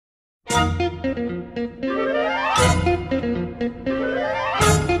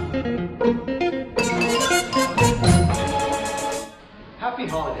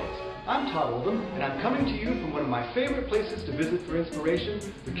Todd Oldham, and I'm coming to you from one of my favorite places to visit for inspiration,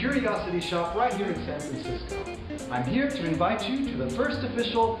 the Curiosity Shop right here in San Francisco. I'm here to invite you to the first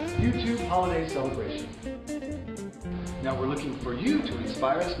official YouTube holiday celebration. Now we're looking for you to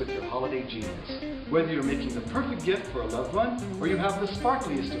inspire us with your holiday genius. Whether you're making the perfect gift for a loved one, or you have the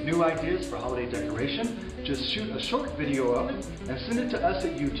sparkliest of new ideas for holiday decoration, just shoot a short video of it and send it to us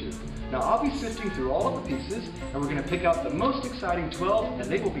at YouTube. Now I'll be sifting through all of the pieces, and we're going to pick out the most exciting 12, and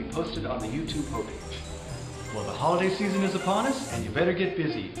they will be posted on the YouTube homepage. Well, the holiday season is upon us, and you better get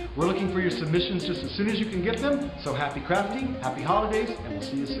busy. We're looking for your submissions just as soon as you can get them, so happy crafting, happy holidays, and we'll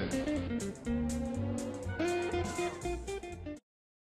see you soon.